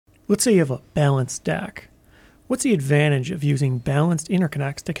let's say you have a balanced DAC. What's the advantage of using balanced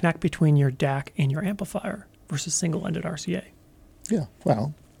interconnects to connect between your DAC and your amplifier versus single-ended RCA? Yeah,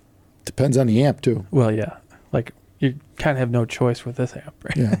 well, depends on the amp too. Well, yeah. Like, you kind of have no choice with this amp,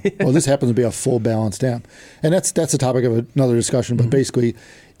 right? Yeah. Well, this happens to be a full balanced amp. And that's a topic of another discussion, but basically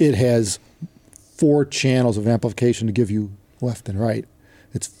it has 4 channels of amplification to give you left and right.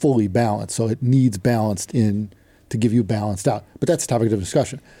 It's fully balanced, so it needs balanced in to give you balanced out. But that's a topic of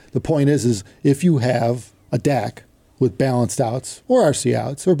discussion. The point is if you have a DAC with balanced outs or RC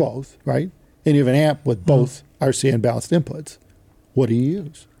outs or both, right? And you have an amp with both RC and balanced inputs, what do you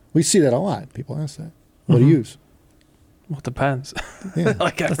use? We see that a lot. People ask that. What do you use? Well, it depends. Yeah.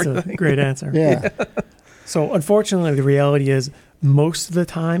 Like That's everything. a great answer. Yeah. So unfortunately, the reality is most of the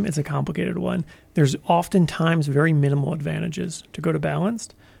time it's a complicated one. There's oftentimes very minimal advantages to go to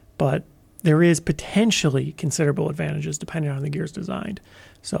balanced, but there is potentially considerable advantages depending on how the gear is designed.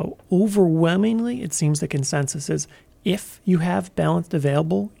 So overwhelmingly, it seems the consensus is if you have balanced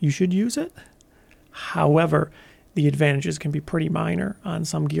available, you should use it. However, the advantages can be pretty minor on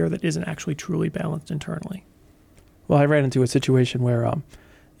some gear that isn't actually truly balanced internally. Well, I ran into a situation where,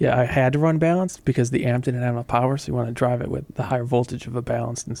 I had to run balanced because the amp didn't have enough power, so you want to drive it with the higher voltage of a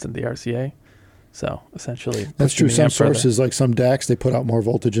balanced instead of the RCA. So essentially, That's true. pushing the Some amp further. sources, like some DACs, they put out more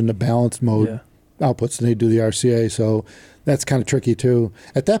voltage in the balanced mode outputs than they do the RCA. So that's kind of tricky too.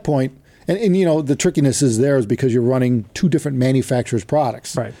 At that point, and you know, the trickiness is there is because you're running 2 different manufacturers'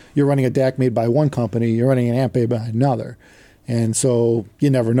 products. Right. You're running a DAC made by one company, you're running an amp made by another. And so you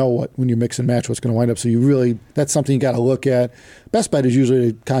never know when you mix and match what's going to wind up. So that's something you got to look at. Best bet is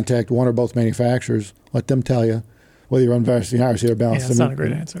usually to contact one or both manufacturers, let them tell you whether you run RC or balanced. Yeah, that's not a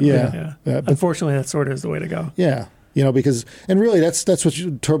great answer. Yeah. But unfortunately, that sort of is the way to go. Yeah. You know, and really that's what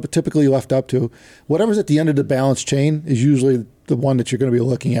you're typically left up to. Whatever's at the end of the balance chain is usually the one that you're going to be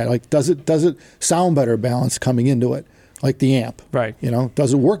looking at. Like, does it sound better balanced coming into it? Like the amp. Right. You know,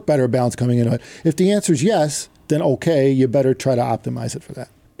 does it work better balanced coming into it? If the answer is yes, then okay, you better try to optimize it for that.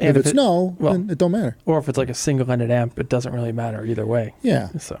 And if it's no, then it don't matter. Or if it's like a single-ended amp, it doesn't really matter either way. Yeah.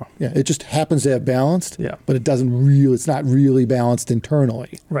 So yeah, it just happens to have balanced. Yeah. But it's not really balanced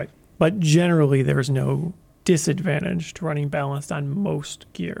internally. Right. But generally, there's no disadvantage to running balanced on most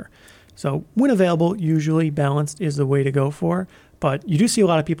gear. So when available, usually balanced is the way to go for. But you do see a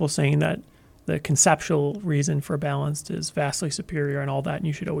lot of people saying that the conceptual reason for balanced is vastly superior and all that, and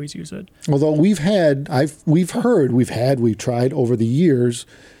you should always use it. Although we've tried over the years,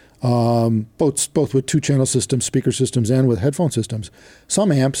 both with 2-channel systems, speaker systems, and with headphone systems.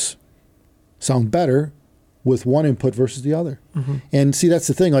 Some amps sound better with one input versus the other. And see, that's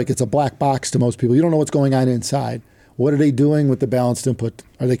the thing. Like, it's a black box to most people. You don't know what's going on inside. What are they doing with the balanced input?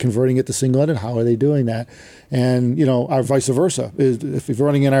 Are they converting it to single-ended? How are they doing that? And, you know, or vice versa. If you're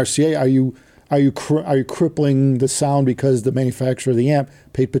running an RCA, are you crippling the sound because the manufacturer of the amp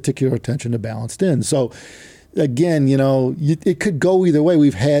paid particular attention to balanced in? So again, you know, it could go either way.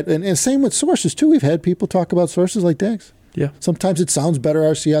 We've had, and same with sources too. We've had people talk about sources like DACs. yeah. Sometimes it sounds better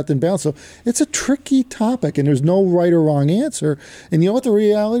RC out than balanced. So it's a tricky topic, and there's no right or wrong answer. And you know what the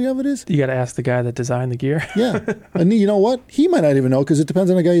reality of it is? You got to ask the guy that designed the gear. Yeah. And you know what? He might not even know because it depends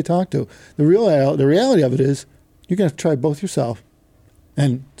on the guy you talk to. The reality of it is you're going to have to try both yourself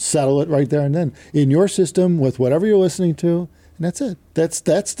and settle it right there and then in your system with whatever you're listening to, and that's it. That's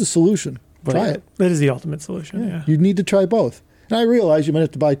the solution. Try it. That is the ultimate solution, yeah. You need to try both. And I realize you might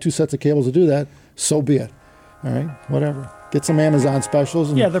have to buy 2 sets of cables to do that. So be it. All right? Whatever. Get some Amazon specials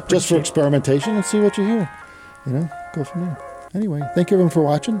and Yeah, they're pretty just for cheap. experimentation and see what you hear. You know, go from there. Anyway, thank you everyone for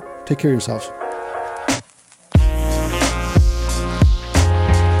watching. Take care of yourselves.